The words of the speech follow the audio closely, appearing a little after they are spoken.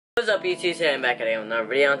What's up, YouTube? Today I'm back again with another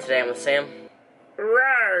video. Today I'm with Sam.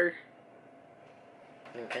 Rawr.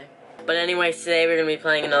 Okay. But anyways, today we're gonna be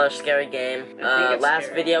playing another scary game. Last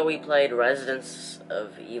scary. video we played Residence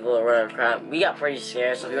of Evil or whatever crap. We got pretty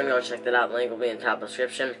scared, so if you wanna go check that out, the link will be in the top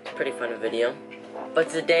description. Pretty fun video.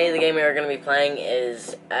 But today the game we are gonna be playing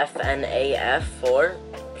is FNAF 4.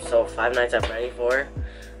 So Five Nights at Freddy 4.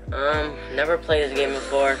 Never played this game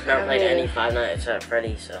before. Never played any Five Nights at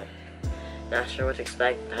Freddy, so not sure what to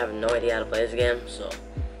expect. I have no idea how to play this game, so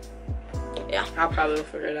yeah. I'll probably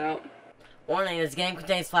figure it out. Warning, this game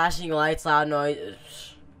contains flashing lights, loud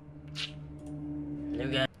noises.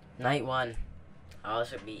 New game. Night 1. Oh, this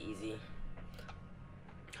should be easy.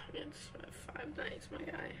 It's 5 nights, my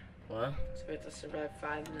guy. What? So we have to survive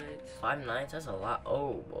 5 nights. 5 nights? That's a lot.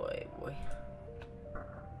 Oh, boy.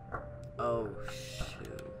 Oh,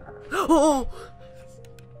 shoot. Oh!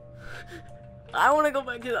 I want to go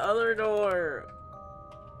back to the other door.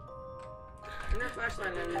 Turn that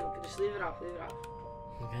flashlight on. Just leave it off. Leave it off.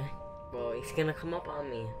 Okay. Well, he's gonna come up on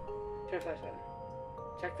me. Turn the flashlight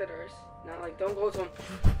on. Check the doors. Not like, don't go to him.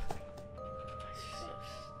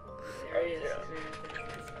 There he is. He's right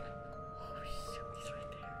there. Oh, shoot. He's right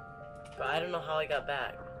there. But I don't know how I got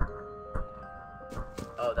back.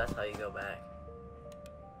 Oh, that's how you go back.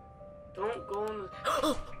 Don't go in the...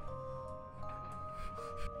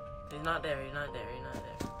 He's not there. He's not there. He's not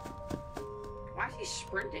there. Why is he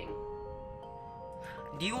sprinting?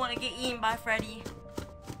 Do you want to get eaten by Freddy?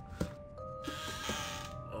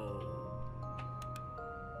 Oh.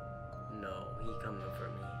 No, he coming for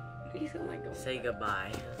me. He's gonna like go. Say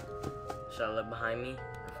goodbye. Should I look behind me?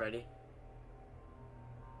 Freddy?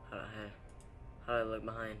 How do I look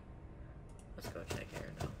behind? Let's go check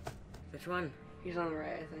here now. Which one? He's on the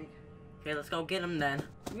right, I think. Okay, let's go get him then.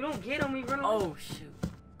 We don't get him, we run away. Oh, shoot.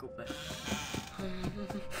 Go back. It's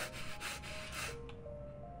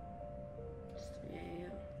 3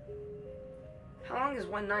 a.m. How long is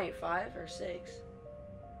one night? 5 or 6?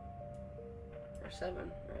 Or 7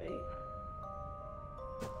 or 8?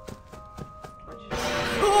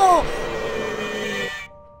 Oh!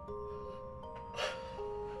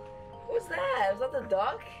 What was that? Was that the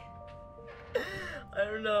duck? I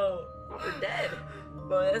don't know. Oh, we're dead.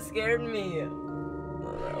 But that scared me.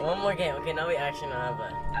 One more game. Okay, now we actually know how to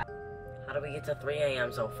play. How do we get to 3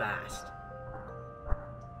 a.m. so fast?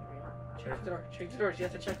 Check the door. Check the doors. You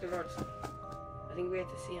have to check the doors. I think we have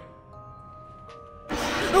to see him.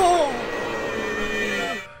 Oh!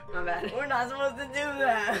 Not bad. We're not supposed to do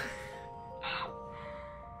that.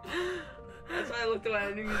 That's why I looked away.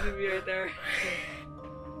 I knew he was gonna be right there.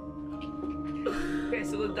 Okay,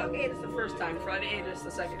 so the duck ate us the first time. Freddy ate us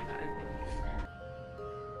the second time.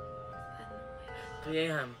 3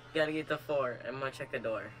 a.m. Gotta get to 4. I'm gonna check the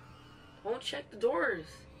door. Don't check the doors.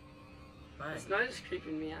 Why? It's not just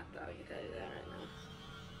creeping me out, though. I can tell you that right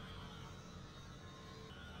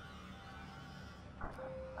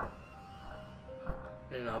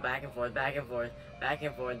now. No, back and forth, back and forth, back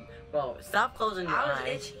and forth. Bro, stop closing your I was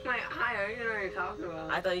eyes. itching my eye. I don't even know what you're talking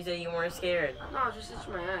about. I thought you said you weren't scared. No, I was just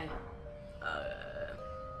itching my eye.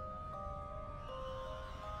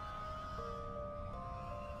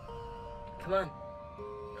 Come on.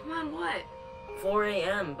 Come on, what? 4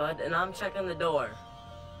 a.m., bud, and I'm checking the door.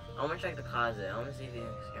 I'm gonna check the closet. I wanna see if you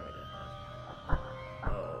can scare me to the closet.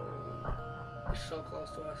 Oh. You're so close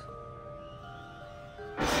to us.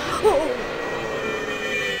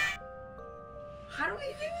 How do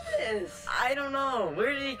we do this? I don't know.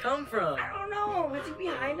 Where did he come from? I don't know. Was he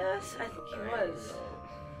behind us? I think he was.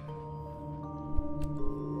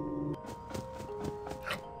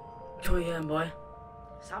 2 a.m., boy.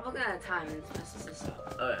 Stop looking at the time and messes this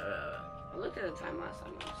up. Okay. I looked at the time last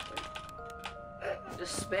time. I was straight.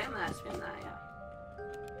 Just spam that, yeah.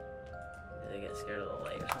 Did they get scared of the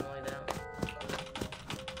light or something like that?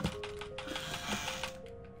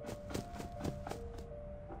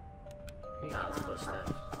 Nah, let's go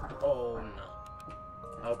steps. Oh no.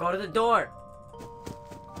 Oh, go to the door!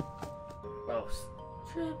 Gross.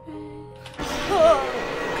 Tripping.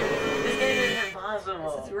 This game is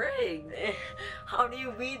impossible. This is rigged. How do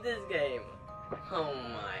you beat this game? Oh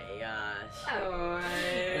my gosh. Oh,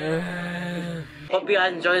 Hope you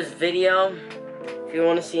guys enjoyed this video. If you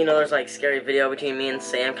want to see another like scary video between me and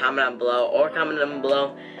Sam, comment down below, or comment down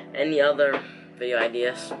below any other video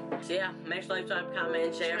ideas. So yeah, make sure you like, comment,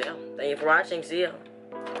 and share. Thank you for watching. See ya.